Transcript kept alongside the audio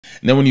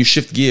Now, when you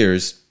shift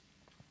gears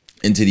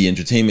into the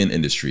entertainment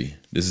industry,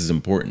 this is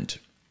important.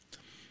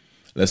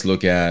 Let's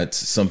look at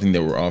something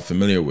that we're all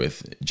familiar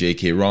with.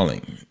 J.K.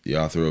 Rowling, the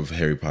author of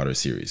Harry Potter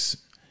series.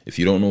 If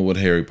you don't know what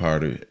Harry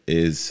Potter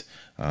is,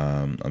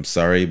 I'm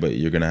sorry, but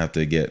you're going to have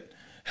to get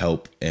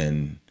help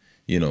and,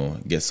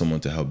 get someone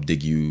to help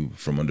dig you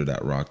from under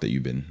that rock that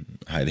you've been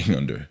hiding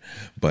under.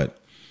 But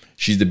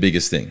she's the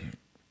biggest thing,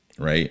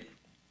 right,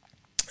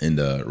 in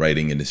the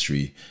writing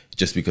industry,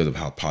 just because of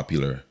how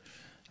popular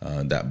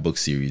that book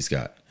series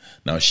got.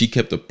 Now, she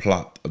kept the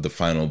plot of the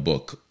final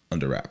book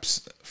under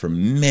wraps for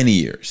many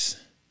years.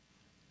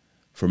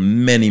 For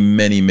many,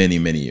 many, many,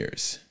 many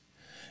years.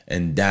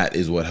 And that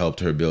is what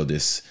helped her build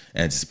this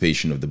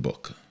anticipation of the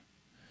book,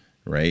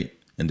 right?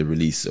 And the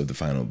release of the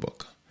final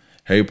book.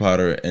 Harry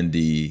Potter and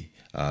the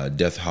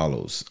Death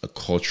Hallows, a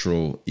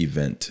cultural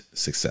event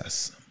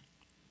success,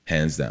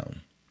 hands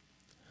down.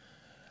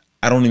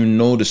 I don't even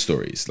know the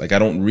stories. Like, I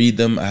don't read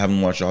them. I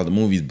haven't watched all the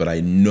movies, but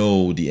I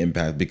know the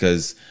impact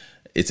because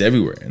it's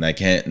everywhere and I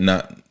can't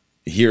not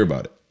hear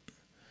about it.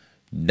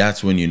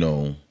 That's when you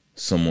know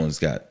someone's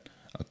got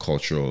a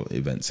cultural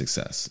event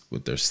success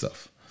with their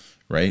stuff,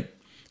 right?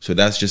 So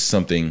that's just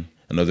something,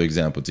 another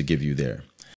example to give you there.